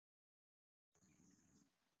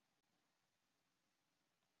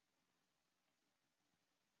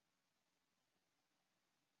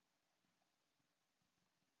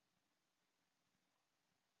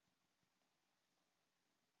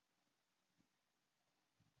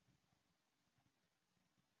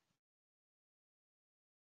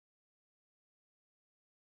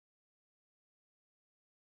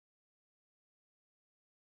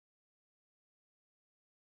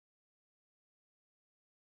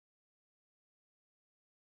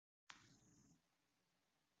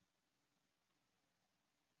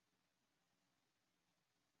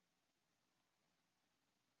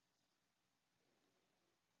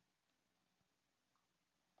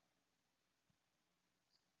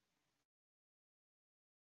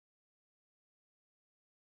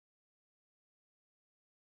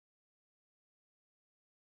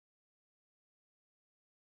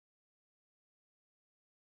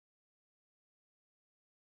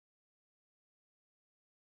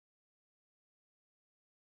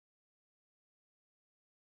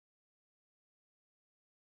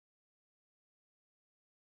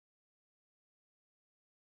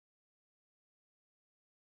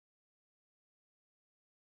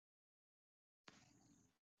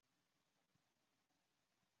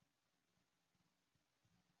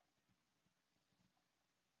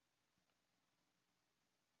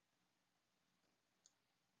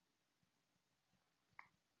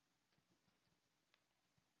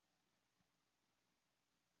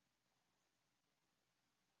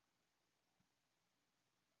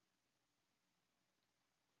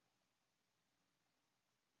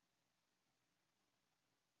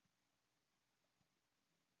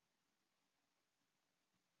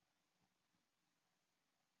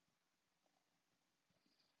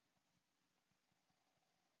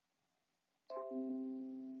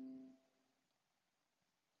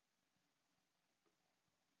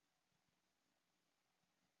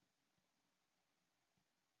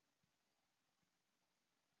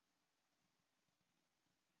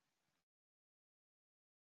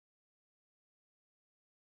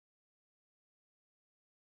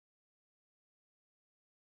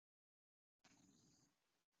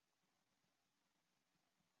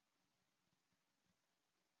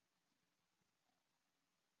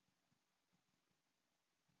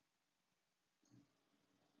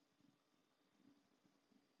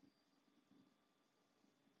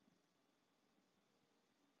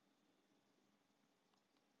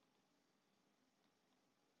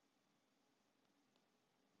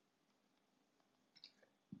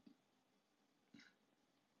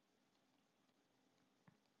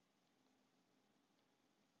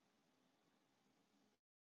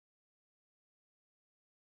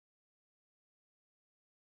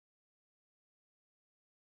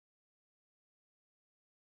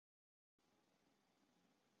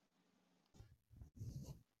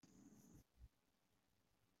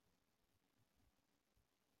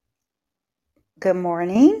Good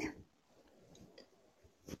morning.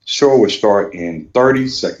 Show will start in 30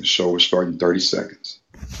 seconds. Show will start in 30 seconds.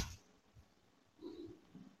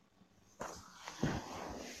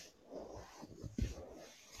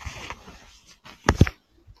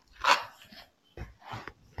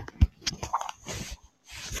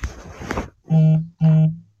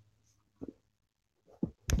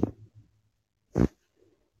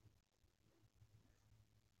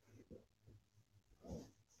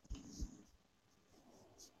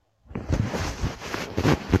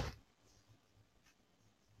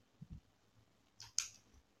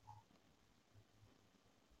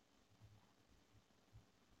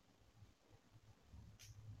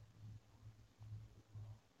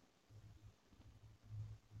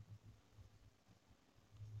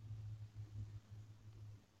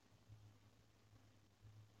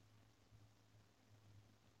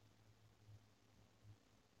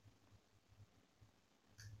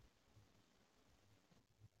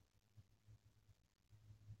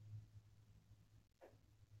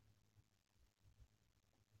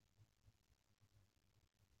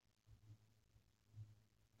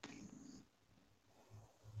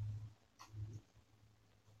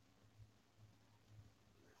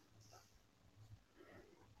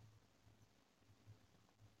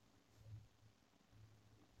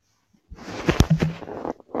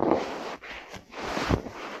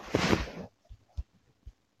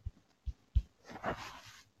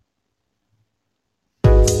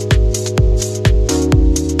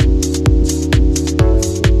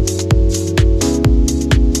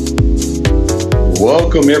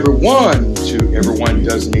 Welcome everyone to Everyone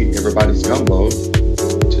Doesn't Eat Everybody's Gumbo.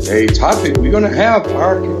 Today's topic, we're going to have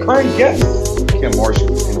our concurrent guest, Kim Marshall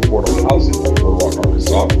in Affordable Housing in Little Rock,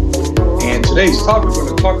 Arkansas. And today's topic, we're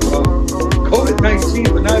going to talk about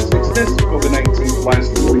COVID-19, but not as extensive COVID-19,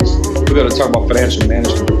 last but least. We're going to talk about financial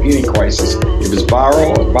management of any crisis, if it's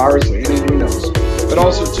viral or virus or anything else. But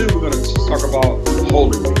also, too, we're going to talk about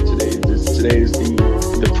Holy Week today. Today is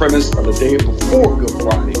the premise of the day before Good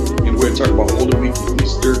Friday. And we're talking about Holy Week and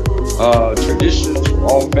Easter traditions for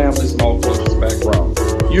all families and all cultures background.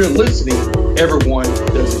 You're listening, Everyone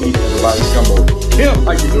Doesn't Eat Everybody's Gumbo. Kim,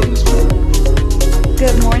 how you doing this morning?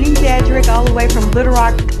 Good morning, Dedrick, all the way from Little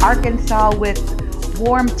Rock, Arkansas, with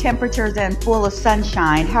warm temperatures and full of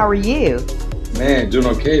sunshine. How are you? Man, doing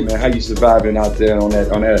okay, man. How you surviving out there on that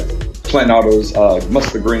planting all those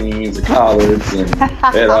mustard greens and collards and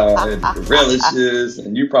relishes,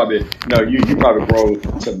 and you probably you probably grow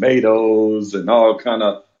tomatoes and all kind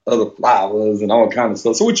of other flowers and all kind of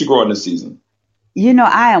stuff. So what you growing this season?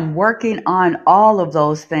 I am working on all of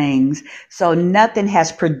those things. So nothing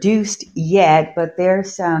has produced yet, but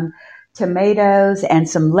there's some tomatoes and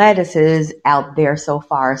some lettuces out there so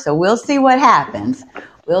far. So we'll see what happens.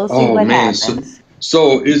 We'll see Oh what man, so happens.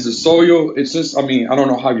 so is the soil? It's just I mean I don't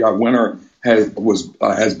know how your winter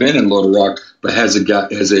has been in Little Rock, but has it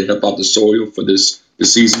helped out the soil for this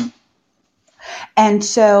season? And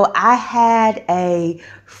so I had a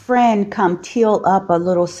friend come till up a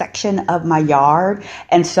little section of my yard.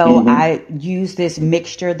 And so Mm-hmm. I use this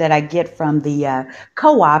mixture that I get from the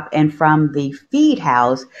co-op and from the feed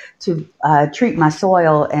house to treat my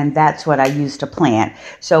soil. And that's what I use to plant.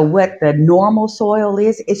 So what the normal soil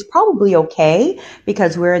is probably okay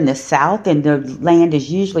because we're in the South and the land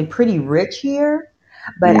is usually pretty rich here.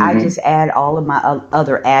 But I Mm-hmm. just add all of my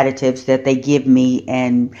other additives that they give me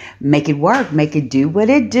and make it work, make it do what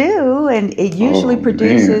it do, and it usually Oh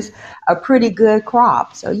man. produces a pretty good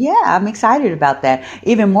crop. So yeah, I'm excited about that.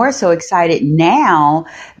 Even more so excited now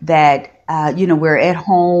that we're at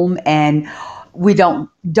home and we don't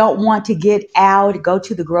want to get out, go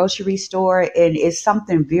to the grocery store, and it's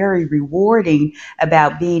something very rewarding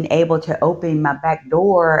about being able to open my back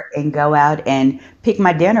door and go out and pick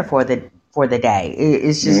my dinner for the day.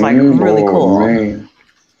 It's just like really Oh cool. man.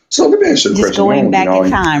 So let me ask you a Just question. I don't going want to get back all in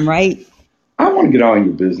in. time, right? I want to get all in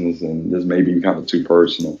your business, and this may be kind of too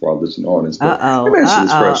personal for our listening audience, but Uh let oh. me ask you Uh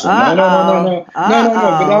this oh. question. No, no, no, no, no, no, no,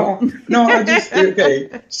 no. But Uh no, I just oh.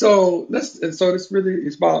 okay. So it's really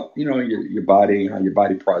it's about your body, how your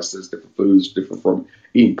body processes different foods, different from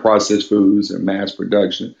eating processed foods and mass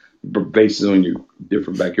production, based on your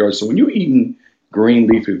different backyard. So when you're eating green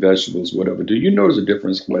leafy vegetables, whatever, do you notice a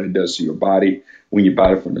difference what it does to your body when you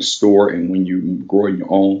buy it from the store and when you grow your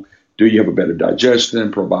own? Do you have a better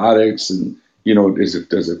digestion, probiotics, and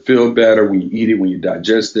does it feel better when you eat it, when you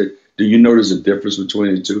digest it? Do you notice a difference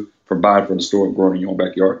between the two from buying from the store and growing in your own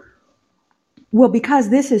backyard? Well, because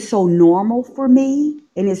this is so normal for me,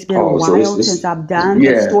 and it's been a Oh, so while since I've done the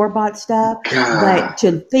yeah, store bought stuff. But God,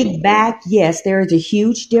 to think back, yes, there is a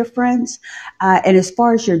huge difference. And as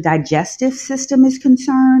far as your digestive system is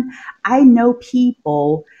concerned, I know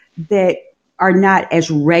people that are not as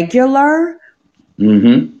regular,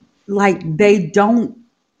 mm-hmm. like they don't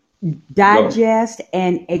Go. digest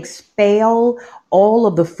and expel all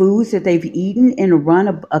of the foods that they've eaten in a run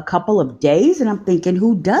of a couple of days. And I'm thinking,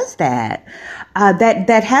 who does that?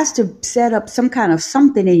 That has to set up some kind of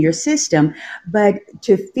something in your system. But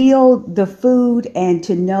to feel the food and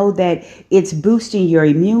to know that it's boosting your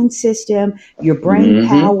immune system, your brain Mm-hmm.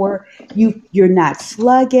 power, you're not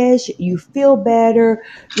sluggish, you feel better.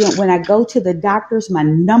 When I go to the doctors, my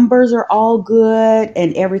numbers are all good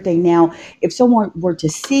and everything. Now, if someone were to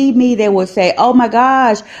see me, they would say, "Oh my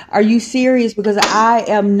gosh, are you serious?" Because I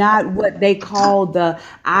am not what they call the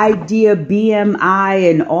idea BMI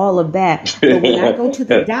and all of that. But when I go to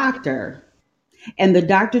the doctor and the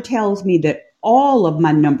doctor tells me that all of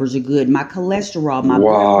my numbers are good, my cholesterol, my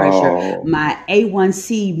blood pressure, Wow. my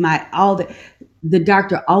A1C, my all the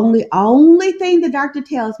doctor only thing the doctor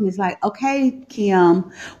tells me is like, okay,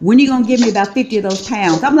 Kim, when are you gonna give me about 50 of those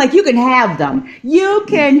pounds? I'm like, you can have them. You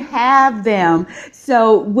can have them.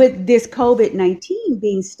 So with this COVID-19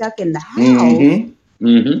 being stuck in the house Mm-hmm.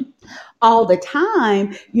 Mm-hmm. all the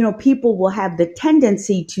time, people will have the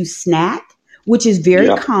tendency to snack, which is very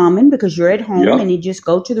Yep. common because you're at home and Yep. you just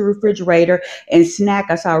go to the refrigerator and snack.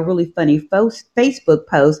 I saw a really funny Facebook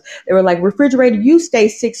post. They were like, refrigerator, you stay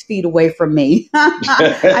 6 feet away from me.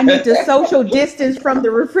 I need to social distance from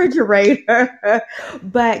the refrigerator.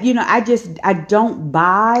 But, I don't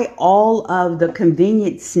buy all of the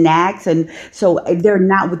convenient snacks. And so they're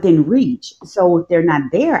not within reach. So if they're not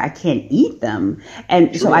there, I can't eat them.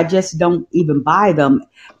 And so I Sure. just don't even buy them.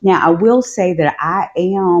 Now, I will say that I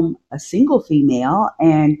am a single female,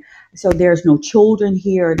 and so there's no children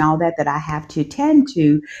here and all that I have to tend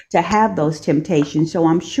to have those temptations. So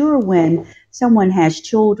I'm sure when someone has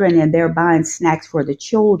children and they're buying snacks for the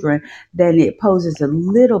children, then it poses a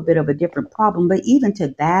little bit of a different problem. But even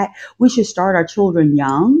to that, we should start our children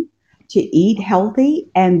young to eat healthy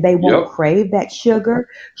and they won't Yep. crave that sugar.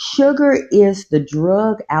 Sugar is the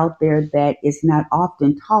drug out there that is not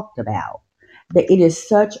often talked about. That it is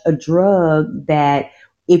such a drug that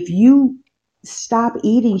if you stop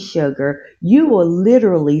eating sugar, you will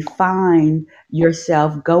literally find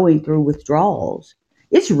yourself going through withdrawals.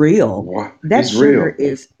 It's real. Wow. That It's sugar real.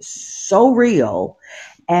 is so real.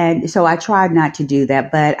 And so I try not to do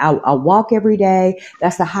that, but I walk every day.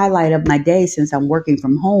 That's the highlight of my day since I'm working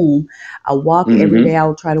from home. I walk every day. Mm-hmm.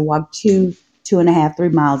 I'll try to walk 2.5, 3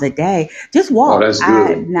 miles a day. Just Oh, walk. that's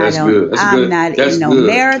good. That's good. That's I'm good. not in That's no good.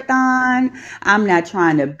 marathon. I'm not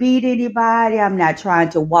trying to beat anybody. I'm not trying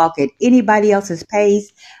to walk at anybody else's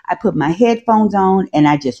pace. I put my headphones on and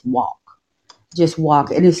I just walk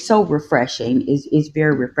and it's so refreshing. It's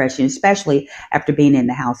very refreshing, especially after being in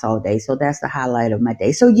the house all day. So that's the highlight of my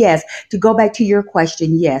day. So yes, to go back to your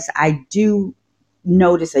question, yes, I do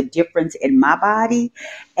notice a difference in my body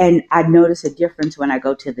and I notice a difference when I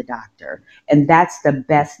go to the doctor, and that's the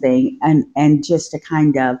best thing. And just to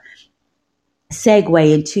kind of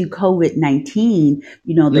segue into COVID-19,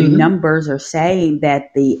 the Mm-hmm. numbers are saying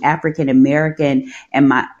that the African American and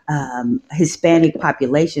my Hispanic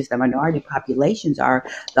populations, the minority populations, are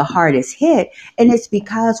the hardest hit. And it's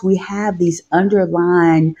because we have these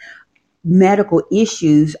underlying medical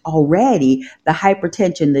issues already: the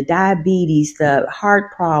hypertension, the diabetes, the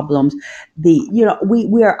heart problems.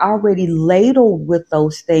 We are already ladled with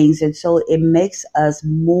those things. And so it makes us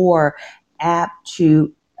more apt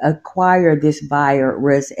to acquire this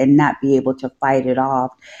virus and not be able to fight it off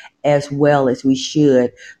as well as we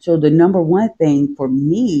should. So the number one thing for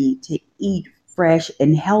me to eat fresh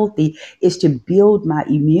and healthy is to build my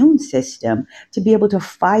immune system to be able to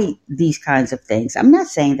fight these kinds of things. I'm not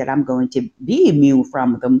saying that I'm going to be immune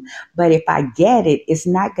from them, but if I get it, it's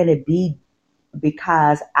not going to be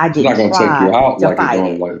because I It's not didn't going to take you try out to like it's fight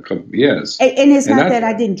going it. like a couple of years. And it's And not that's, that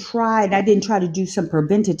I didn't try and I didn't try to do some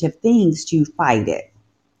preventative things to fight it.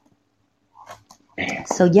 man,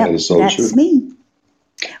 So, that yep, is so that's true. me.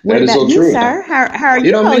 What That is about so you, true. sir? How are You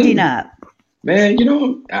you know what I holding mean? up? Man,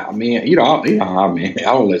 I mean, man, I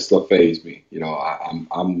don't let stuff phase me.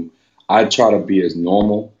 I try to be as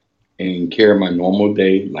normal and carry my normal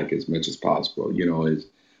day like as much as possible. Is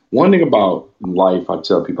one thing about life. I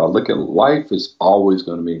tell people, I look at life is always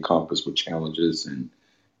going to be encompassed with challenges and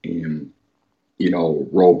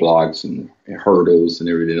roadblocks and hurdles and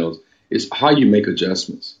everything else. It's how you make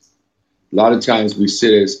adjustments. A lot of times we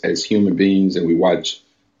sit as human beings and we watch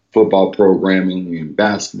football programming and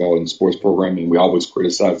basketball and sports programming. We always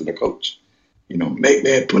criticize the coach. Make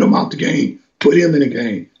that, put him out the game, put him in the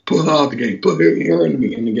game, put her out the game, put her in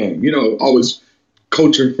the game. Always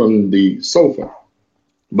coaching from the sofa.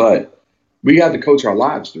 But we got to coach our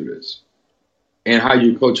lives through this. And how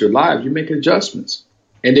you coach your lives, you make adjustments.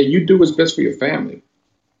 And then you do what's best for your family.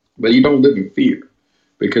 But you don't live in fear.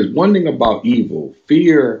 Because one thing about evil,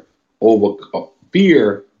 fear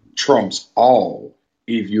trumps all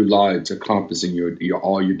if you allow it to compass in your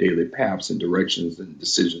all your daily paths and directions and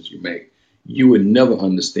decisions you make. You would never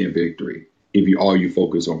understand victory if you all you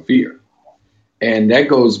focus on fear. And that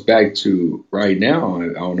goes back to right now. I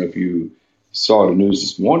don't know if you saw the news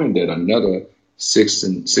this morning that another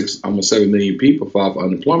almost 7 million people filed for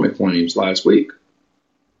unemployment claims last week.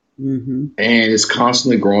 Hmm. And it's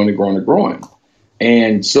constantly growing and growing and growing.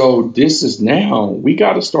 And so this is now we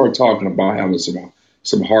got to start talking about having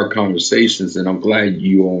some hard conversations. And I'm glad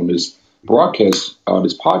you on this podcast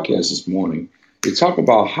this morning to talk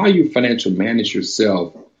about how you financial manage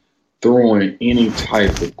yourself throwing any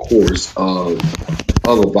type of course of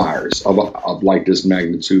a virus of like this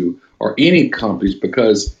magnitude or any companies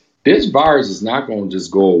because this virus is not going to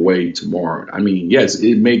just go away tomorrow. I mean, yes,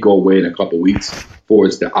 it may go away in a couple of weeks for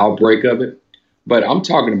it's the outbreak of it, but I'm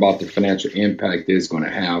talking about the financial impact that it's going to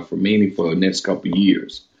have for mainly for the next couple of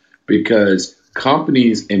years because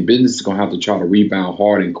companies and businesses are going to have to try to rebound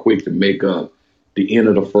hard and quick to make up the end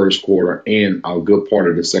of the first quarter and a good part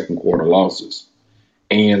of the second quarter losses.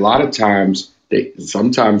 And a lot of times,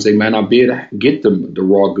 sometimes they might not be able to get the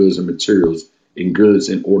raw goods and materials and goods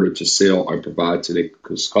in order to sell or provide to their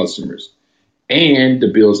customers. And the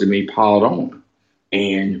bills that may pile on.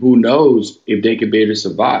 And who knows if they could be able to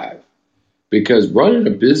survive. Because running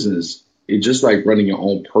a business is just like running your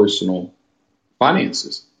own personal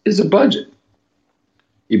finances. It's a budget.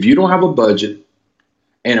 If you don't have a budget,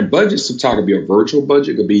 and a budget sometimes could be a virtual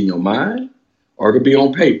budget, could be in your mind, or it could be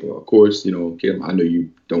on paper. Of course, Kim, I know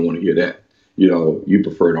you don't want to hear that. You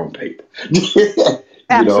prefer it on paper. you know,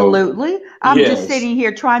 Absolutely. I'm just yes. sitting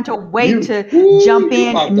here trying to wait You, to ooh, jump you in.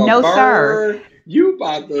 about to No, sir. burn. You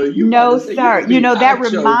about to No, say you sir. gonna be That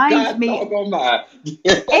out your reminds god me. doggone mind.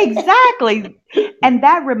 Exactly. And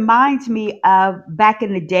that reminds me of back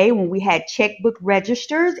in the day when we had checkbook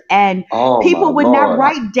registers and Oh my people would not lord.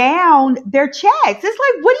 write down their checks. It's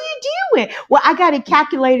like, what are you doing? Well, I got it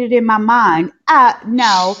calculated in my mind.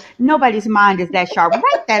 No, nobody's mind is that sharp.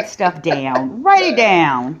 Write that stuff down. Write it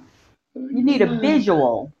down. You need a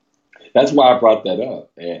visual. That's why I brought that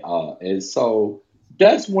up, and so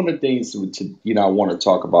that's one of the things I want to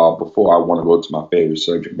talk about before I want to go to my favorite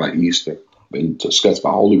subject by Easter and discuss my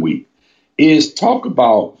Holy Week is talk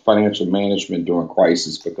about financial management during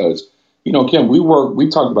crisis because Kim, we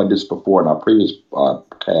talked about this before in our previous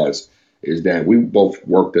podcast is that we both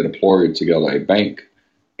worked at Employer together, a bank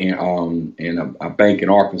and a bank in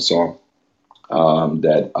Arkansas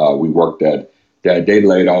that we worked at that they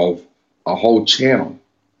laid off a whole channel.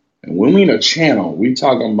 And when we mean a channel, we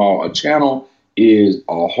talking about a channel is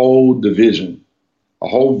a whole division, a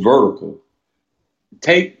whole vertical.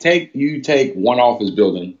 Take one office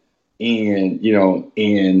building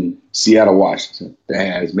in Seattle, Washington that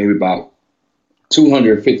has maybe about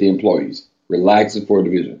 250 employees, relaxing for a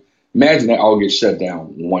division. Imagine that all gets shut down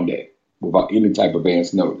one day without any type of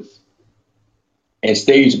advance notice and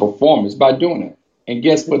stage a performance by doing it. And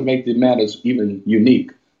guess what makes the matters even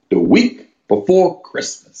unique? The week before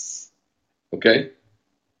Christmas. Okay?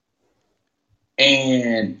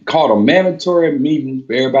 And called a mandatory meeting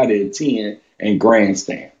for everybody to attend and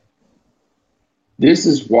grandstand. This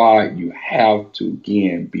is why you have to,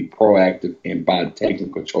 again, be proactive and by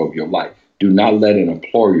taking control of your life. Do not let an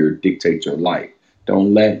employer dictate your life.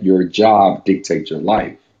 Don't let your job dictate your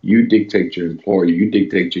life. You dictate your employer. You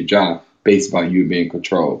dictate your job based on you being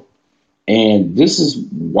controlled. And this is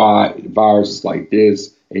why viruses like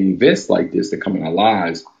this and events like this that come in our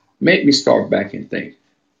lives make me start back and think.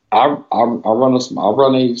 I run a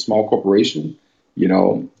small corporation.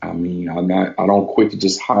 I mean, I don't quit to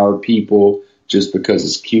just hire people just because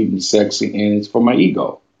it's cute and sexy and it's for my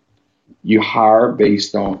ego. You hire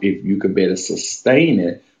based on if you can better sustain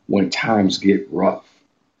it when times get rough.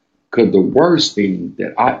 Because the worst thing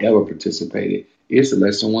that I ever participated is to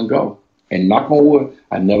let someone go. And knock on wood,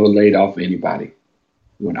 I never laid off anybody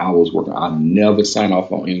when I was working. I never signed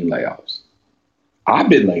off on any layoffs. I've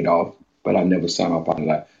been laid off, but I never signed off on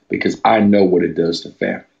that because I know what it does to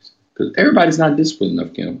families. Because everybody's not disciplined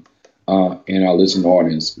enough, Kim, in our listening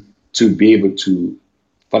audience to be able to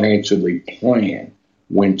financially plan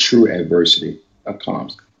when true adversity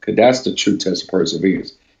comes. Because that's the true test of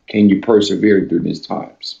perseverance. Can you persevere through these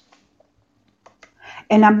times?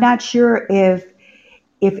 And I'm not sure if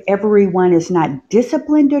everyone is not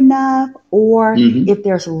disciplined enough or Hmm. if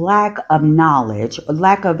there's lack of knowledge or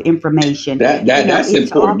lack of information. That's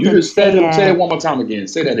It's important. You often just say that said, one more time again.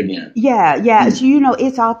 Say that again. yeah, yeah. Mm. So,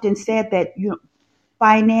 it's often said that,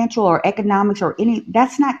 financial or economics or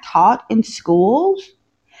that's not taught in schools.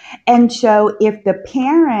 And so if the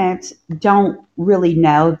parents don't really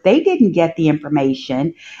know, they didn't get the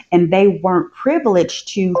information and they weren't privileged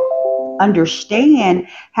to understand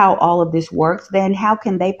how all of this works, then how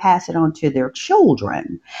can they pass it on to their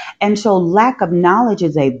children? And so lack of knowledge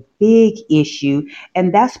is a big issue.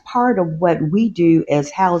 And that's part of what we do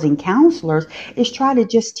as housing counselors is try to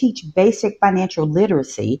just teach basic financial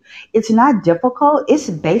literacy. It's not difficult. It's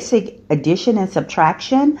basic addition and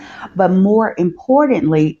subtraction. But more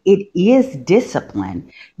importantly, it is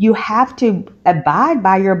discipline. You have to abide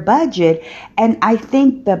by your budget. And I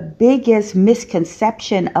think the biggest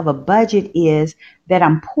misconception of a budget is that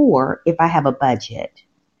I'm poor if I have a budget.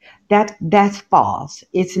 That's false.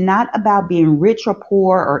 It's not about being rich or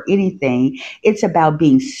poor or anything. It's about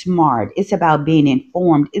being smart. It's about being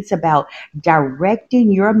informed. It's about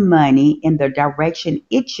directing your money in the direction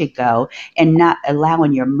it should go and not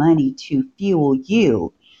allowing your money to fuel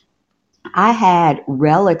you. I had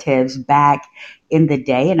relatives back in the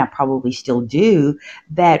day, and I probably still do,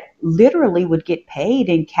 that literally would get paid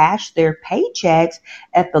and cash their paychecks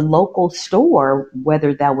at the local store,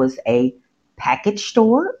 whether that was a package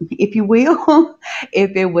store, if you will,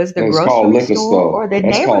 if it was the It's called grocery liquor store store. or the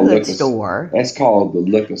That's called neighborhood liquor. store. That's called the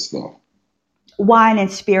liquor store. Wine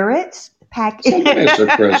and spirits, pack. So let me ask you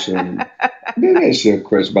a question. Let me ask you a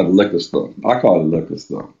question about the liquor store. I call it liquor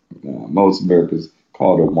store. Most Americans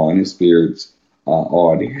call it wine and spirits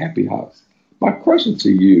or the happy house. My question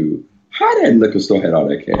to you: how that liquor store had all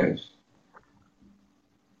that cash?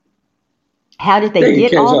 How did they They can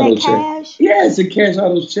get cash all all that those checks. cash? Yes, they cash all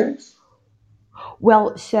those checks.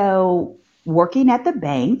 Well, so working at the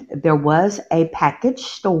bank, there was a package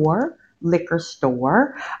store, liquor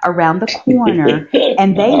store around the corner,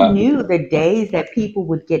 and they knew the days that people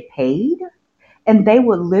would get paid. And they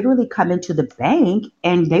would literally come into the bank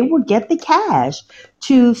and they would get the cash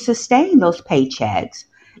to sustain those paychecks.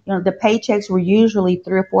 The paychecks were usually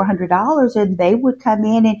 $300 or $400, and they would come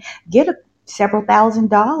in and get several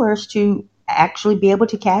 $1,000s to actually be able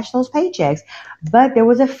to cash those paychecks. But there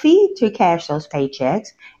was a fee to cash those paychecks,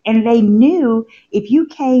 and they knew if you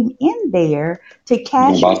came in there to You're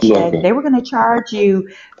gonna cash your buy some check, liquor. they were going to charge you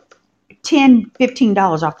 $10,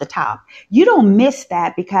 $15 off the top. You don't miss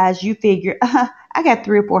that because you figure, I got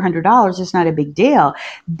 $300 or $400. It's not a big deal.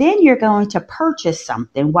 Then you're going to purchase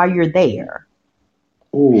something while you're there.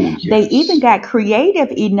 Oh They even yes. got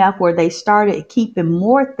creative enough where they started keeping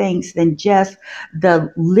more things than just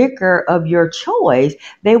the liquor of your choice.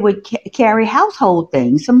 They would carry household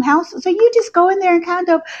things, some house. So you just go in there and kind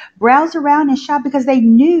of browse around and shop because they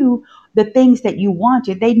knew the things that you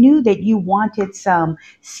wanted. They knew that you wanted some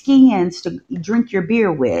skins to drink your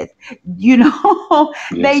beer with.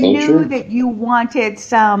 Yes, They so knew true. that you wanted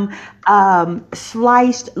some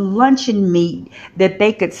sliced luncheon meat that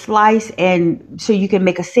they could slice and so you can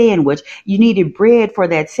make a sandwich. You needed bread for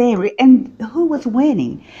that sandwich. And who was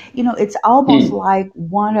winning? It's almost Hmm. like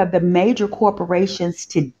one of the major corporations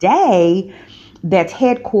today that's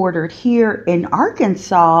headquartered here in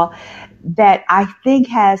Arkansas that I think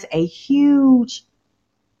has a huge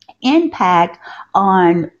impact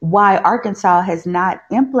on why Arkansas has not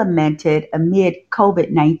implemented amid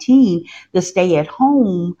COVID-19 the stay at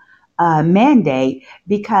home mandate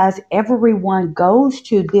because everyone goes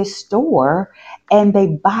to this store and they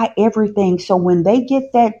buy everything. So when they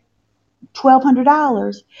get that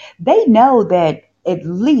 $1,200, they know that at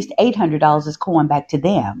least $800 is going back to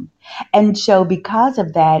them. And so because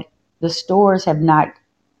of that, the stores have not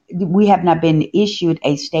we have not been issued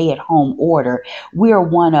a stay at home order. We are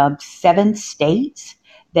one of 7 states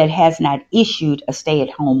that has not issued a stay at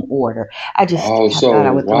home order. I just Oh, thought so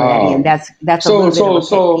I would throw that in. wow. That's a So little bit of so a pet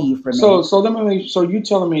so peeve for so me. so let me so you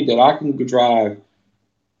telling me that I can drive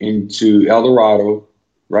into El Dorado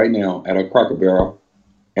right now at a Cracker Barrel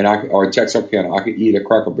and or Texarkana, I could eat a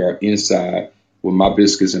Cracker Barrel inside with my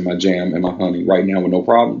biscuits and my jam and my honey right now with no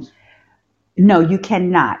problems. No, you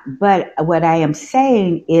cannot. But what I am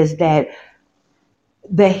saying is that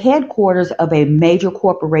the headquarters of a major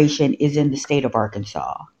corporation is in the state of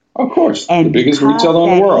Arkansas. Of course, the And biggest because retailer in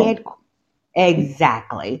the that world. head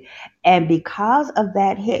exactly. And because of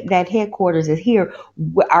that headquarters is here,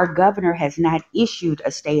 our governor has not issued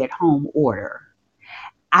a stay at home order.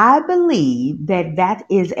 I believe that that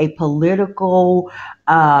is a political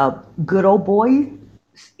good old boy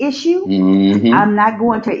issue. Hmm. I'm not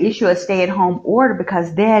going to issue a stay at home order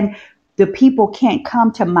because then the people can't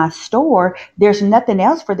come to my store. There's nothing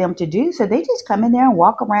else for them to do. So they just come in there and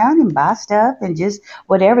walk around and buy stuff and just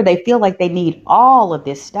whatever. They feel like they need all of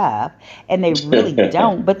this stuff and they really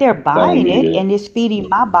don't, but they're Don't buying need it it. and it's feeding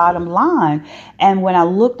my bottom line. And when I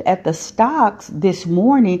looked at the stocks this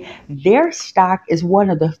morning, their stock is one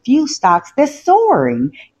of the few stocks that's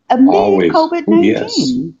soaring amid Always. COVID Oh, yes.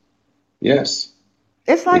 19. Yes.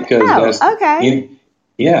 It's like, Because oh, that's okay. in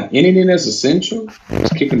yeah, anything that's essential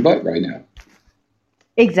is kicking butt right now. Left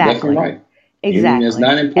and Exactly. right. Anything that's Exactly.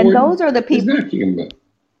 not important is not kicking butt.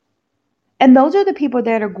 And those are the people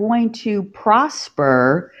that are going to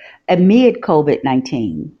prosper amid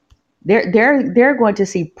COVID-19. They're going to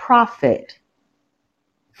see profit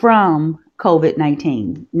from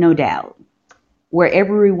COVID-19, no doubt. Where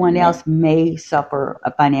everyone Yeah. else may suffer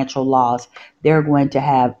a financial loss, they're going to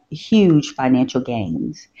have huge financial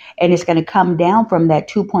gains. And it's going to come down from that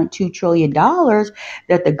 $2.2 trillion dollars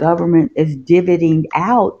that the government is divvying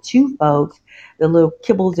out to folks, the little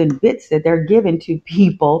kibbles and bits that they're giving to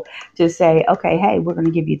people to say, okay, hey, we're going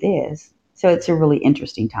to give you this. So it's a really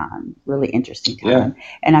interesting time, really interesting Yeah. time.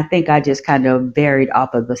 And I think I just kind of varied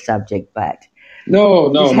off of the subject, but No,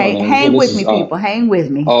 no, just no, no. Again, hang this with is me, people. Hang with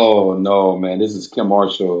me. oh no, man. This is Kim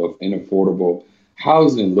Marshall of Inaffordable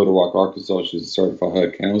Housing in Little Rock, Arkansas. She's a certified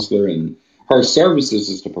HUD counselor, and her services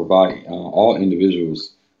is to provide all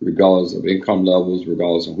individuals, regardless of income levels,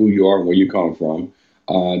 regardless of who you are and where you come from,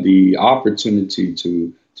 the opportunity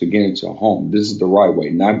to get into a home. This is the right way.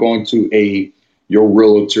 Not going to a your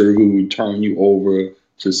realtor who would turn you over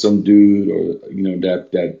to some dude or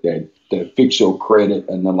that fix your credit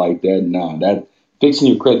and nothing like that. Nah, that fixing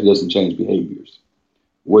your credit doesn't change behaviors.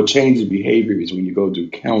 What changes behavior is when you go do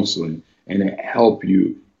counseling and it help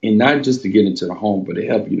you, and not just to get into the home, but it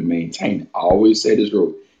help you to maintain it. I always say this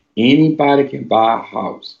rule: anybody can buy a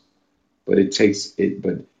house, but it takes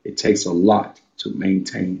a lot to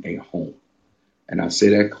maintain a home. And I say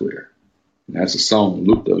that clear. And that's a song.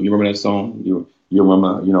 Luke, though, you remember that song? You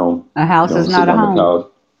remember, A house is sitting not a on the home.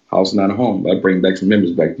 couch, house not a home. That bring back some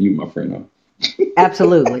memories back to you, my friend.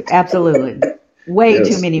 Absolutely. Absolutely. Way too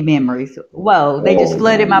Yes. many memories. Whoa, they just Oh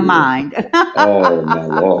flooded my my Lord. mind. Oh my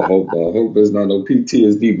Lord, I hope there's not no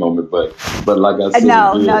PTSD moment, but like I said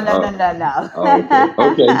No, again, no, no, no, no,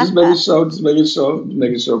 okay, just making no. sure, just making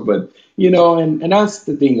sure. But and that's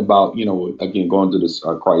the thing about again going through this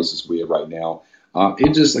crisis we're right now.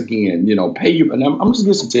 It just again pay you, and I'm just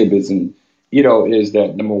giving some tidbits, and is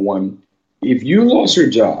that number one, if you lost your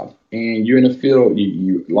job and you're in the field,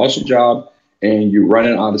 you lost your job and you're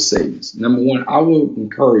running out of savings. Number one, I will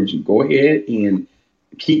encourage you go ahead and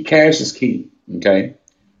keep cash is key. Okay.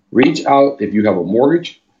 Reach out if you have a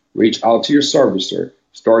mortgage, reach out to your servicer,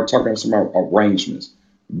 start talking some arrangements.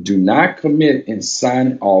 Do not commit and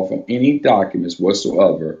sign off on any documents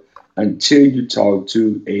whatsoever until you talk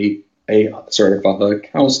to a certified HUD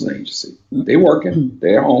counseling agency. They working,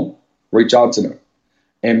 they're home. Reach out to them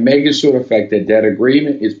and making sure the fact that that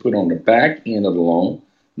agreement is put on the back end of the loan,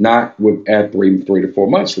 not at 3 to 4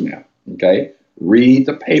 months from now. Okay, read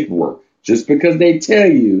the paperwork. Just because they tell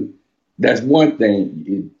you, that's one thing.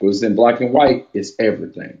 It was in black and white. It's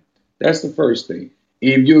everything. That's the first thing.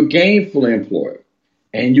 If you're gainfully employed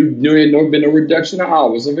and there's never been a reduction of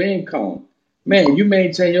hours of income, man, you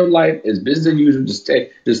maintain your life as business as usual.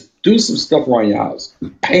 Just do some stuff around your house.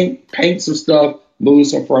 Paint some stuff, move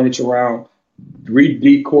some furniture around,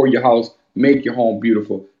 re-decor your house, make your home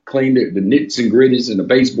beautiful, clean the nits and gritties and the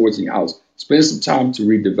baseboards in your house. Spend some time to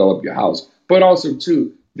redevelop your house. But also,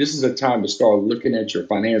 too, this is a time to start looking at your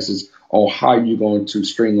finances on how you're going to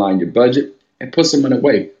streamline your budget and put some money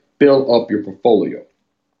away. Build up your portfolio,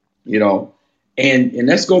 you know. And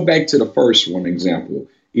let's go back to the first one example.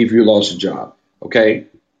 If you lost your job, okay,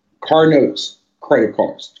 car notes, credit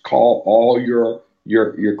cards. Call all your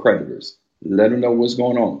creditors. Let them know what's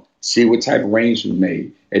going on. See what type of range you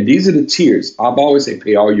made. And these are the tiers. I've always say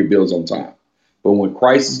pay all your bills on time. But when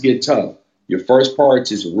crises get tough, your first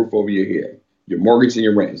priority is a roof over your head. Your mortgage and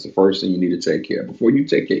your rent is the first thing you need to take care of. Before you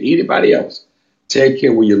take care of anybody else, take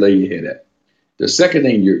care where you lay your head at. The second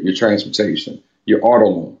thing, your transportation, your auto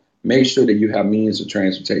loan. Make sure that you have means of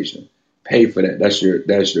transportation. Pay for that. That's your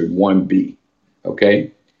 1B.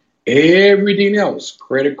 Okay? Everything else,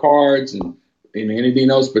 credit cards and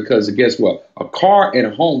anything else, because guess what? A car and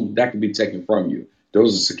a home that can be taken from you.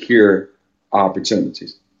 Those are secure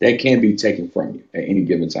opportunities. That can be taken from you at any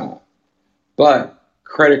given time. But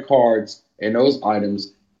credit cards and those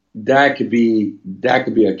items, that could be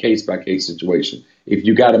a case by case situation. If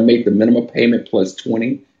you got to make the minimum payment plus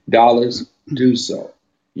 $20, do so.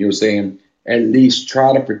 You know what I'm saying? At least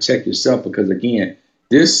try to protect yourself because again,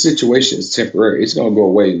 this situation is temporary. It's going to go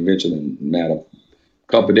away eventually in a matter of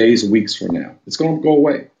a couple of days, weeks from now. It's going to go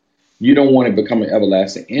away. You don't want to become an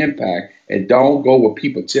everlasting impact and don't go where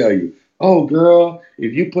people tell you, oh, girl,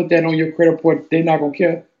 if you put that on your credit report, they're not going to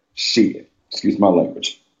care. Shit. Excuse my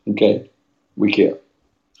language. Okay? We care.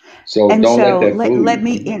 So And don't let so that fool let you.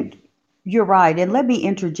 me in. You're right, and let me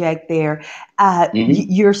interject there. Hmm.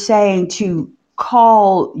 You're saying to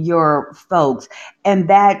call your folks, and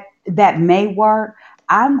that may work.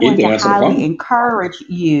 I'm If going they to answer the highly phone. encourage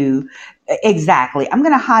you. Exactly. I'm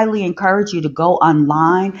going to highly encourage you to go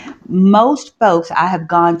online. Most folks, I have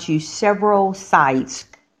gone to several sites,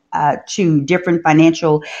 to different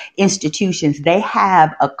financial institutions. They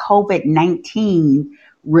have a COVID-19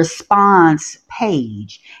 response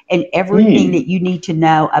page, and everything Hmm. that you need to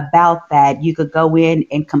know about that, you could go in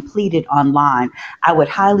and complete it online. I would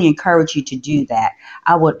highly encourage you to do that.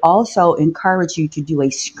 I would also encourage you to do a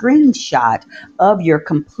screenshot of your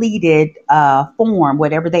completed form,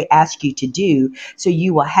 whatever they ask you to do, so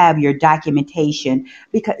you will have your documentation.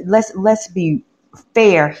 Because let's be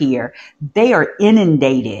fair here, they are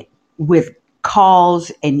inundated with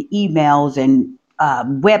calls and emails and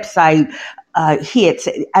website hits.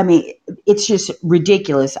 I mean, it's just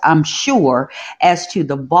ridiculous, I'm sure, as to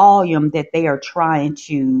the volume that they are trying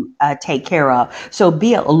to take care of. So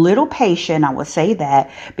be a little patient, I would say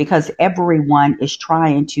that, because everyone is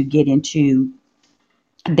trying to get into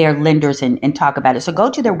their lenders and talk about it. So go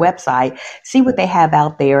to their website, see what they have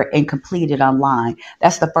out there, and complete it online.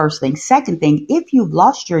 That's the first thing. Second thing, if you've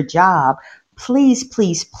lost your job, please,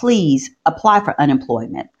 please, please apply for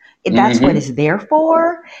unemployment. That's what Hmm. it's there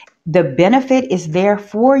for. The benefit is there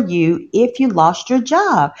for you if you lost your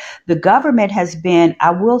job. The government has been,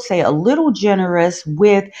 I will say, a little generous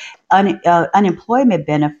with unemployment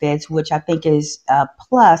benefits, which I think is a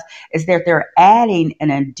plus, is that they're adding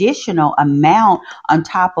an additional amount on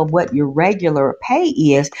top of what your regular pay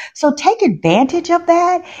is. So take advantage of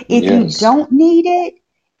that. If you Yes. don't need it,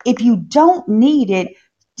 if you don't need it,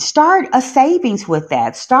 start a savings with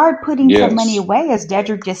that. Start putting some money Yes. away, as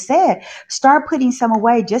Dedrick just said. Start putting some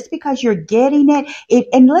away just because you're getting it.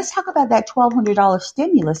 And let's talk about that $1,200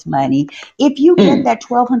 stimulus money. If you get Hmm. that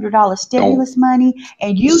 $1,200 Don't stimulus money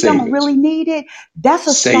and you save don't it. really need it, that's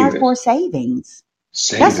a Save start it. for savings.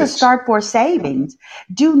 Save That's a it. start for savings.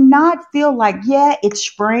 Do not feel like, yeah, it's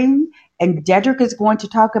spring and Dedrick is going to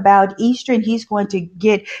talk about Easter and he's going to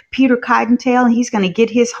get Peter Cottontail and he's going to get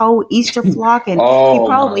his whole Easter flock and he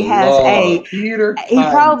Oh my probably has a Lord. Peter he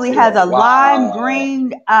probably has Cottontail. a lime Wow.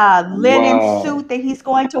 green linen Wow. suit that he's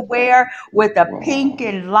going to wear with a pink Wow.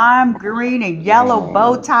 and lime green and yellow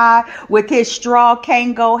bow Wow. tie with his straw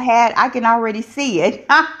Kango hat. I can already see it.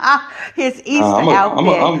 His Easter I'm a, I'm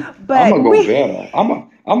a, outfit. I'm But gonna go we better. I'm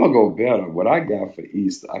gonna go better. What I got for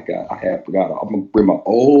Easter, I'm gonna bring my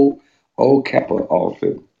old Kappa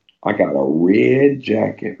outfit. I got a red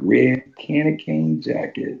jacket, red candy cane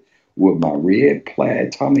jacket with my red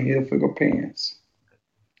plaid Tommy Hilfiger pants.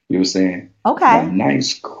 You know what I'm saying? My okay.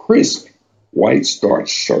 nice crisp white starch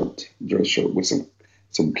shirt, dress shirt with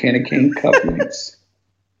some candy cane cufflinks.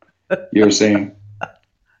 You know what I'm saying?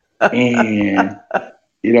 And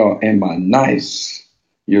and my nice,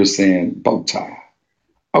 you're saying bow tie.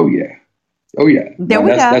 Oh yeah. Oh yeah. There Now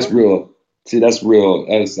we that's go. real. See, that's real.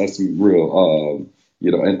 That's real.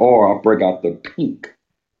 And or I'll break out the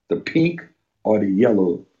pink or the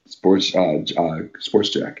yellow sports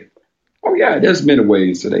jacket. Oh yeah, there's many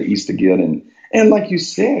ways to that Easter gift, and like you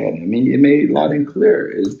said, I mean, it made loud and clear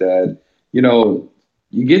is that you know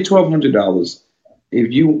you get $1,200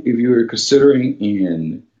 if you're considering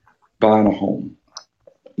in buying a home,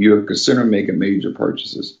 you're considering making major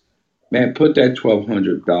purchases. Man, put that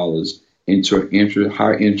 $1,200 into an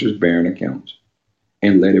high interest bearing account.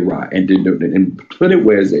 and let it ride, and put it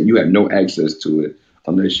where it's that you have no access to it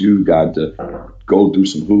unless you got to go through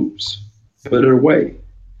some hoops. Put it away,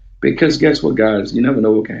 because guess what, guys? You never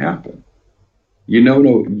know what can happen. You never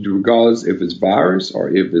know, regardless if it's virus or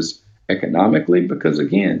if it's economically, because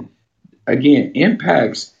again,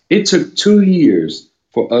 impacts. It took 2 years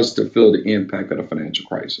for us to feel the impact of the financial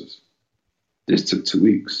crisis. This took 2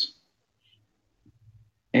 weeks,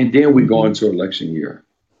 and then we go Hmm. into election year,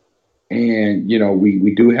 and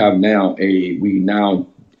we do have now a we now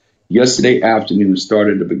yesterday afternoon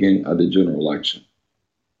started the beginning of the general election.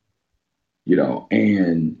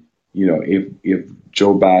 And if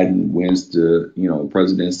Joe Biden wins the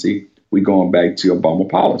presidency, we going back to Obama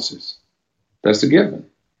policies. That's a given.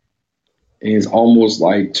 And it's almost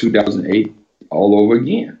like 2008 all over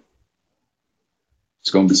again. It's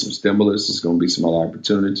going to be some stimulus. It's going to be some other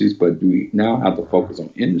opportunities, but we now have to focus on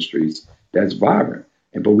industries that's vibrant.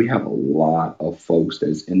 But we have a lot of folks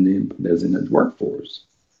that's in the workforce.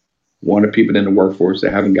 One of the people in the workforce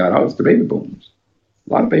that haven't got out is the baby boomers.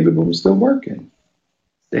 A lot of baby boomers still working.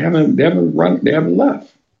 They haven't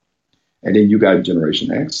left. And then you got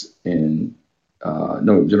Generation X and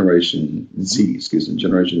no, Generation Z, excuse me,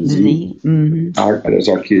 Generation Z. Z. Hmm. That's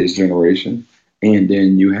our kids' generation. And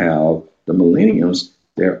then you have the millennials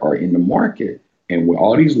that are in the market. And with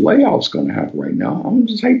all these layoffs going to happen right now, I'm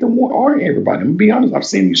just hate to warn everybody. I'm going to be honest, I've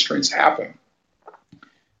seen these trends happen.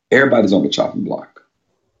 Everybody's on the chopping block.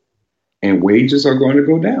 And wages are going to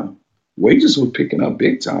go down. Wages were picking up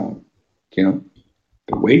big time, Kim.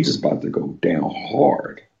 The wages about to go down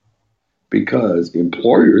hard because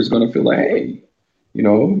employers going to feel like, hey, you're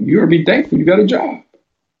going to be thankful you got a job.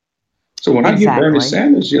 So when I hear Bernie Exactly.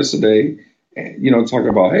 Sanders yesterday, talking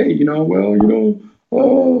about, hey,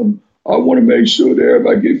 I want to make sure that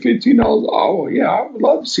everybody get $15 an hour. Yeah, I would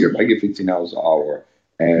love to see everybody get $15 an hour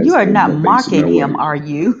You as are the not basic mocking minimum him, wage. are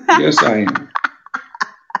you? Yes, I am.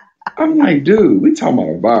 I'm like, dude, we talking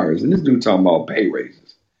about a virus, and this dude talking about pay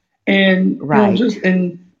raises, and Right. just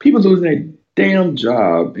and people losing their damn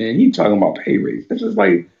job, and he talking about pay raises. It's just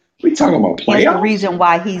like we talking about Hence the playoffs. reason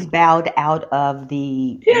why he's bowed out of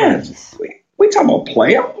the Yes, race. we talking about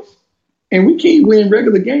playoffs. And we can't win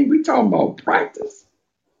regular games. We talking about practice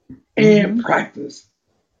and Hmm. practice.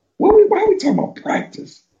 Why are we talking about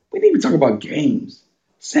practice? We need to talk about games.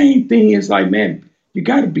 Same thing is like, man, you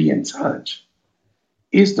got to be in touch.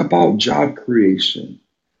 It's about job creation.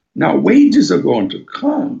 Now, wages are going to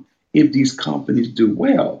come if these companies do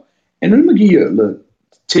well. And let me give you a little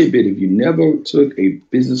tidbit. If you never took a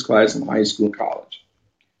business class in high school and college,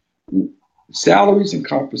 salaries and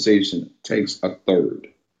compensation takes a third.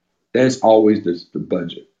 That's always the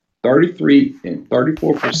budget. 33 and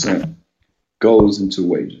 34% goes into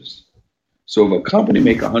wages. So if a company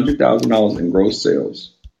make $100,000 in gross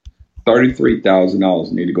sales,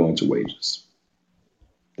 $33,000 need to go into wages.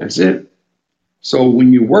 That's it. So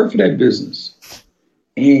when you work for that business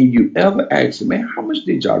and you ever ask them, man, how much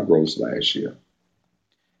did y'all gross last year?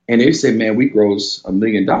 And they say, man, we gross $1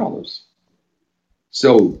 million.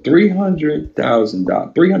 So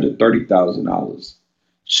 $330,000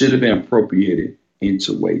 should have been appropriated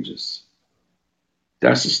into wages.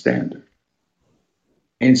 That's the standard.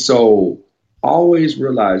 And so always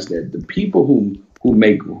realize that the people who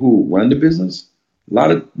run the business,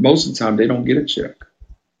 most of the time they don't get a check.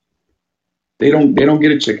 They don't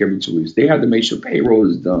get a check every 2 weeks. They have to make sure payroll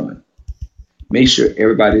is done, make sure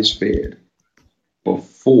everybody's fed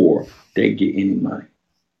before they get any money.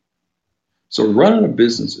 So running a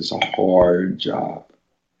business is a hard job.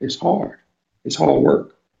 It's hard. It's hard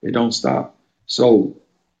work. It don't stop. So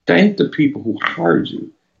thank the people who hired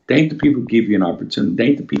you. Thank the people who give you an opportunity.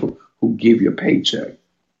 Thank the people who give you a paycheck.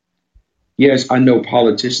 Yes, I know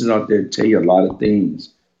politicians out there tell you a lot of things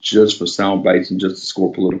just for sound bites and just to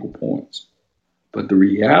score political points. But the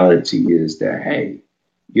reality is that, hey,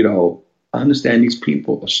 you know, understand these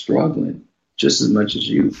people are struggling just as much as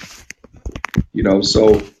you.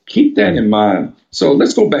 So keep that in mind. So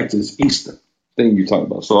let's go back to this Easter thing you're talking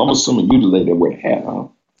about. So I'm assuming you the lady that wear a hat, huh?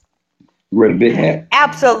 You wear a big hat?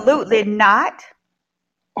 Absolutely not.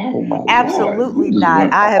 Oh my Lord, you Absolutely just not.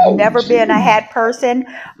 went, I have oh never been a geez. hat person.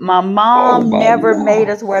 My Oh mom my never made Lord.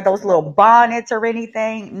 us wear those little bonnets or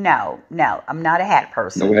anything. No, no, I'm not a hat No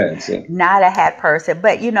person. hats, huh? Not a hat person.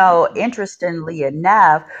 But, interestingly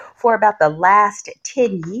enough, for about the last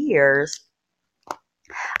 10 years,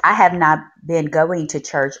 I have not been going to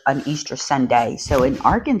church on Easter Sunday. So in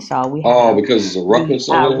Arkansas, we Oh, have because it's a the ruckus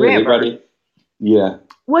over there. river. Everybody, yeah.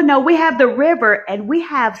 Well, no, we have the river and we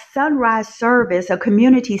have sunrise service, a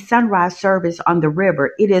community sunrise service on the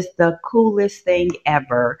river. It is the coolest thing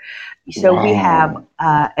ever. So we have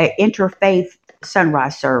Wow. an interfaith.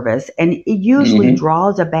 sunrise service, and it usually Hmm.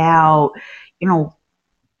 draws about, you know,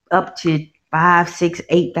 up to five, six,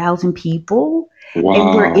 8,000 people.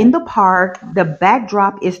 And we're in Wow. the park. The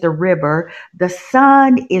backdrop is the river. The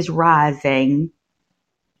sun is rising,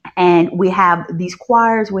 and we have these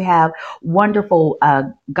choirs. We have wonderful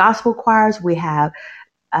gospel choirs. We have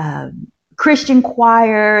Christian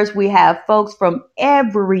choirs. We have folks from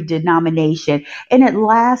every denomination, and it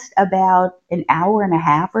lasts about an hour and a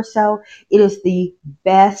half or so. It is the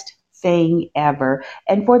best thing ever.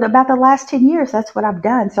 And for about the last 10 years, that's what I've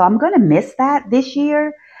done. So I'm going to miss that this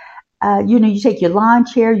year. You take your lawn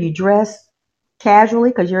chair, you dress casually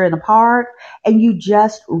because you're in a park, and you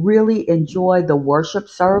just really enjoy the worship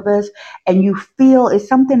service. And you feel it's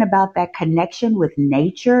something about that connection with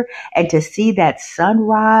nature, and to see that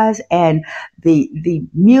sunrise and the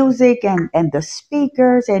music and the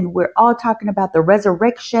speakers, and we're all talking about the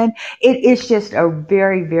resurrection. It is just a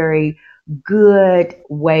very, very good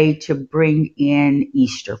way to bring in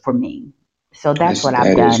Easter for me. So that's what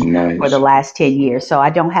I've That is done for the nice. last 10 years. So I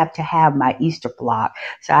don't have to have my Easter flock.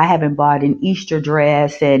 So I haven't bought an Easter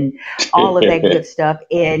dress and all of that good stuff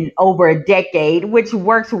in over a decade, which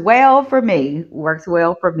works well for me. Works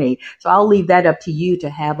well for me. So I'll leave that up to you to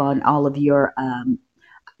have on all of your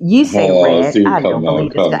you say Oh, red. see, I come don't on, believe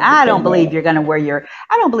it's good. come on. I don't believe you're gonna wear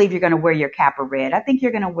your cap of red. I think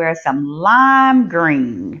you're gonna wear some lime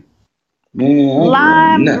green. Man, I ain't wearing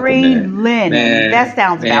Lime nothing, man. green linen. That Man,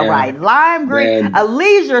 sounds about right. man, Lime green, a man,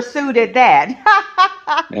 leisure suit at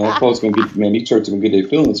that. man. Folks gonna get, man. These churches gonna get their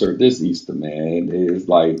feelings hurt this Easter, man. It's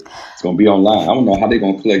like it's gonna be online. I don't know how they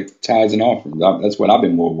gonna collect tithes and offerings. That's what I've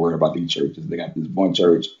been more worried about these churches. They got this one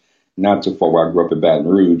church not too far where I grew up in Baton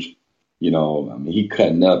Rouge. I mean, he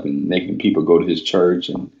cutting up and making people go to his church,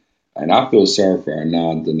 and I feel sorry for our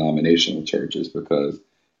non-denominational churches because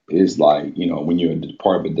it's like, when you're a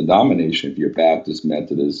part of a denomination, if you're Baptist,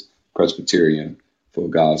 Methodist, Presbyterian, full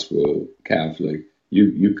gospel, Catholic,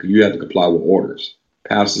 you have to comply with orders.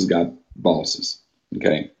 Pastors got bosses,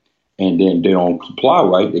 okay, and then they don't comply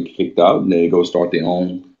right, they get kicked out, and they go start their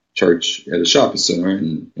own church at a shopping center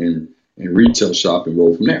and retail shop and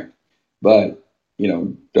roll from there. But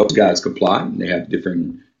those guys comply, and they have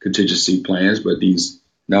different contingency plans. But these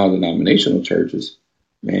non-denominational churches,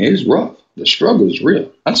 man, it's rough. The struggle is real.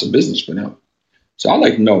 That's a business for them. So I'd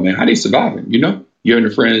like to know, man, how they surviving? You and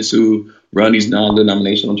the friends who run these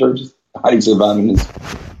non-denominational churches, how they survive in this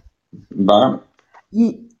environment?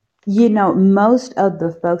 you, most of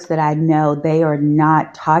the folks that I know, they are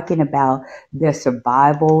not talking about their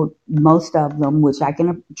survival. Most of them, which I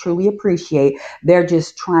can truly appreciate, they're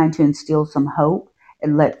just trying to instill some hope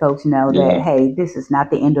and let folks know that, Yeah. hey, this is not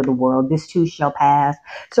the end of the world. This too shall pass.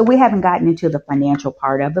 So we haven't gotten into the financial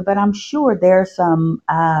part of it, but I'm sure there's some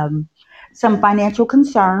financial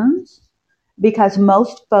concerns because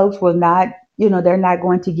most folks will not, they're not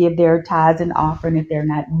going to give their tithes and offering if they're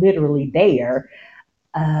not literally there.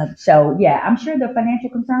 So yeah, I'm sure the financial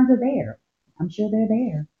concerns are there. I'm sure they're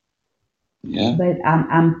there. Yeah. But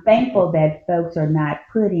I'm thankful that folks are not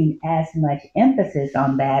putting as much emphasis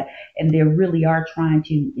on that, and they really are trying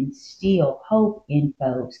to instill hope in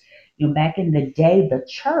folks. Back in the day, the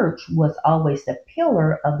church was always the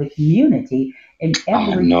pillar of the community, and I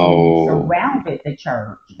everything know. surrounded the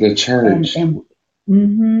church, The and church.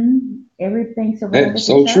 everything That's surrounded the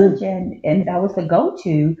so church, true. and that was the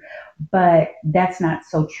go-to. But that's not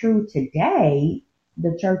so true today.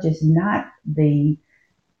 The church is not the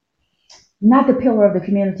pillar of the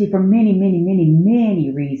community for many, many, many, many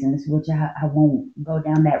reasons, which I won't go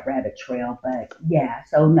down that rabbit trail. But yeah,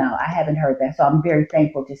 so no, I haven't heard that. So I'm very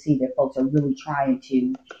thankful to see that folks are really trying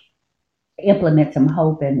to implement some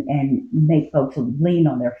hope and make folks lean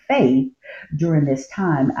on their faith during this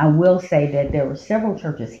time. I will say that there were several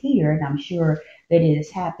churches here, and I'm sure that it has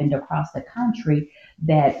happened across the country,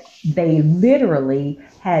 that they literally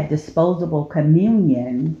had disposable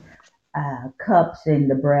communion cups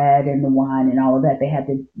and the bread and the wine and all of that. They had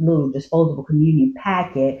the little disposable communion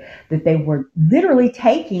packet that they were literally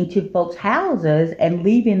taking to folks' houses and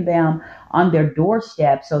leaving them on their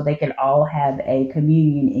doorstep so they could all have a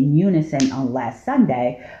communion in unison on last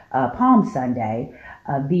Sunday, Palm Sunday,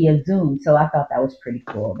 via Zoom. So I thought that was pretty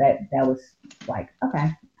cool. That was like,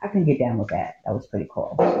 okay, I can get down with that. That was pretty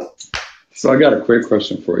cool. So I got a quick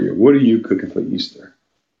question for you. What are you cooking for Easter?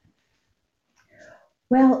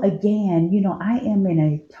 Well, again, I am in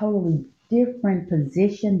a totally different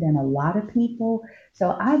position than a lot of people.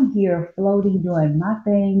 So I'm here floating, doing my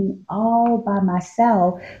thing all by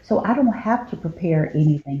myself. So I don't have to prepare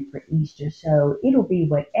anything for Easter. So it'll be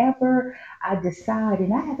whatever I decide.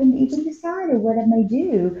 And I haven't even decided what I may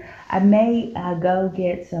do. I may go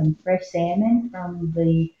get some fresh salmon from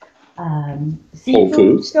the Whole seafood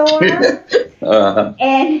Foods. store uh,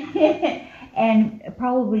 and and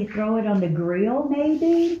probably throw it on the grill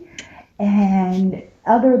maybe. And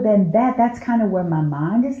other than that, that's kind of where my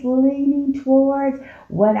mind is leaning towards.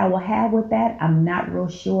 What I will have with that, I'm not real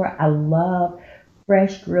sure. I love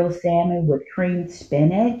fresh grilled salmon with creamed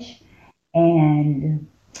spinach. And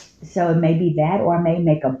so it may be that, or I may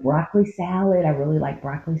make a broccoli salad. I really like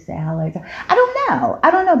broccoli salads. I don't know.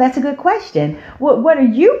 I don't know. That's a good question. What are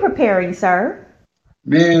you preparing, sir?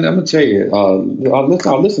 Man, I'm gonna tell you.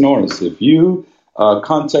 Listen, honest. If you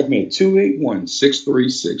contact me at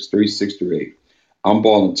 281-636-3638, I'm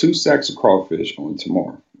balling 2 sacks of crawfish on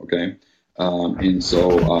tomorrow. Okay, and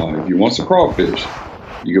so if you want some crawfish,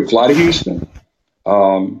 you can fly to Houston.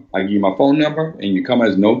 I give you my phone number, and you come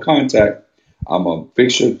as no contact. I'm a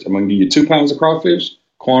fixture. I'm gonna give you 2 pounds of crawfish,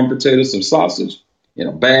 corn, potatoes, some sausage in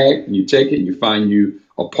a bag, and you take it and you find you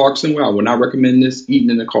a park somewhere. I would not recommend this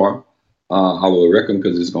eating in the car. I would recommend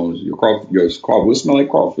because it's going your car will smell like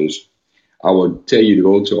crawfish. I would tell you to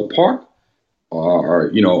go to a park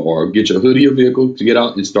or get your hoodie or vehicle to get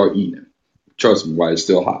out and start eating it. Trust me, while it's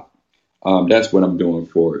still hot. That's what I'm doing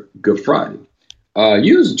for Good Friday.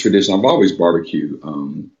 Usually tradition. I've always barbecued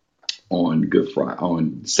on Good Friday,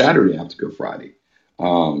 on Saturday after Good Friday,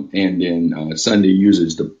 and then Sunday usually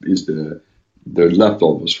is the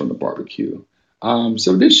leftovers from the barbecue.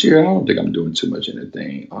 So this year I don't think I'm doing too much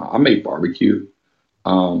anything. I make barbecue.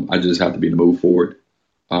 I just have to be in the mood for it.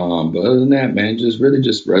 But other than that, man, just really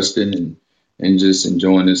just resting and just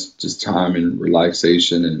enjoying this just time and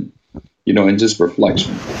relaxation and and just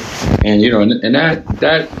reflection. And and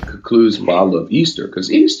that concludes why I love Easter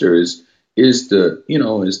because Easter is the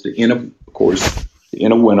end of course the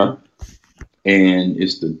end of winter and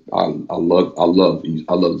it's the I love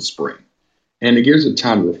the spring and it gives a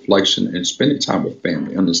time of reflection and spending time with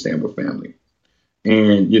family, understand with family.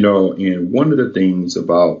 And and one of the things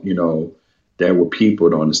about that what people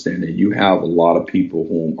don't understand that you have a lot of people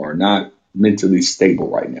who are not mentally stable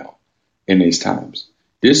right now in these times.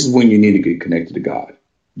 This is when you need to get connected to God.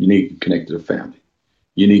 You need to connect to the family.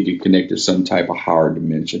 You need to connect to some type of higher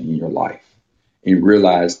dimension in your life and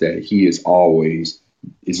realize that He is always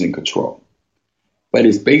is in control. But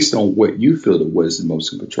it's based on what you feel that what is the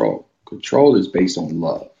most in control. Control is based on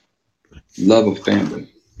love of family,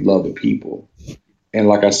 love of people. And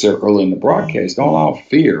like I said earlier in the broadcast, don't allow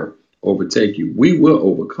fear overtake you. We will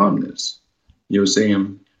overcome this. You know what I'm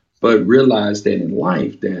saying? But realize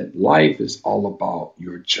that life is all about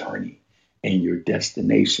your journey and your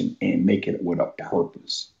destination and make it with a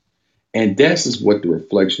purpose. And this is what the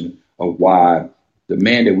reflection of why the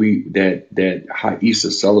man that how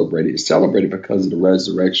Easter celebrated is celebrated because of the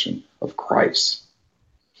resurrection of Christ.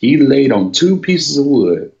 He laid on 2 pieces of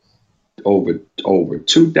wood over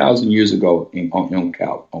 2,000 years ago on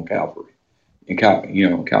Calvary,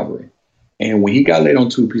 on Calvary. And when he got laid on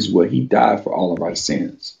 2 pieces of wood, he died for all of our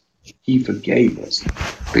sins. He forgave us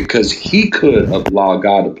because he could have allowed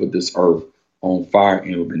God to put this earth on fire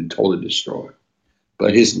and it would have been totally destroyed.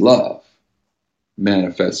 But his love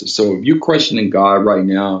manifested. So if you're questioning God right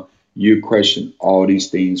now, you question all these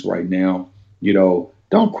things right now,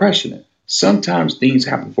 don't question it. Sometimes things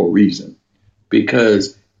happen for a reason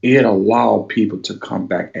because it allowed people to come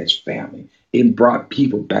back as family. It brought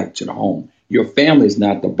people back to the home. Your family is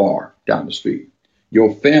not the bar down the street.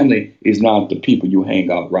 Your family is not the people you hang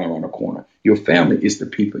out right around the corner. Your family is the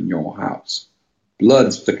people in your own house. Blood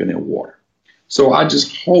is thicker than water. So I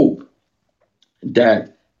just hope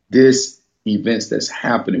that this events that's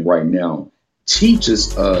happening right now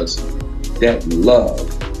teaches us that love,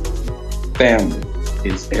 family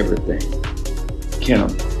is everything. Kim,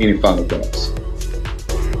 any final thoughts?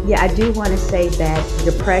 Yeah, I do want to say that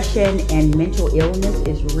depression and mental illness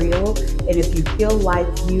is real. And if you feel like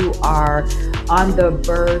you are on the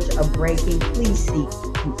verge of breaking, please seek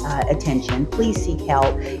attention. Please seek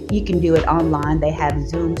help. You can do it online. They have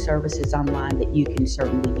Zoom services online that you can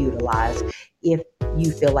certainly utilize if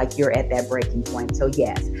you feel like you're at that breaking point. So,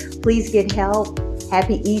 yes, please get help.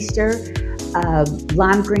 Happy Easter.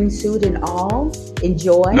 Lime green suit and all.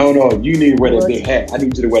 Enjoy. No, you need to wear that big hat. I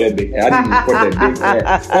need you to wear that big hat. I need you to wear that big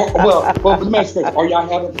hat. Well, let me ask you, are y'all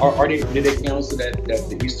having? Did they cancel that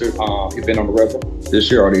the Easter event on the river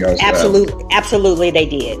this year? Or they are still having? Absolutely, absolutely, they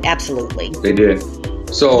did. Absolutely. They did.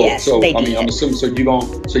 Yes, they I mean, I'm did. assuming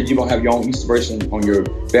you gonna have your own Easter version on your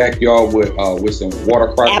backyard with some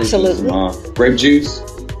water crackers and some Absolutely. grape juice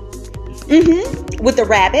With the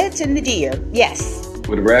rabbits and the deer. Yes.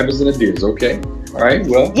 with the rabbits and the deers. Okay, all right.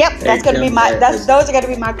 Well, Yep, hey that's gonna be Kim, my. That's as those are gonna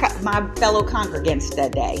be my fellow congregants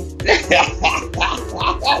that day.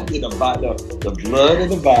 the blood of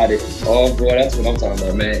the body. Oh boy, that's what I'm talking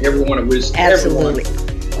about, man. Everyone, I wish everyone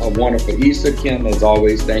Absolutely. a wonderful Easter. Kim, as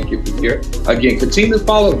always, thank you for here. Again, continue to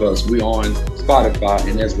follow us. We're on Spotify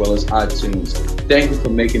and as well as iTunes. Thank you for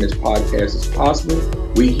making this podcast as possible.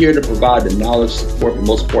 We're here to provide the knowledge, support, but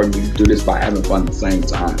most importantly, we do this by having fun at the same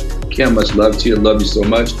time. Kim, much love to you. Love you so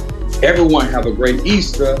much. Everyone, have a great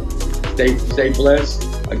Easter. Stay blessed.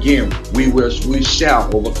 Again, we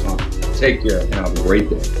shall overcome. Take care and have a great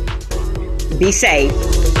day. Be safe.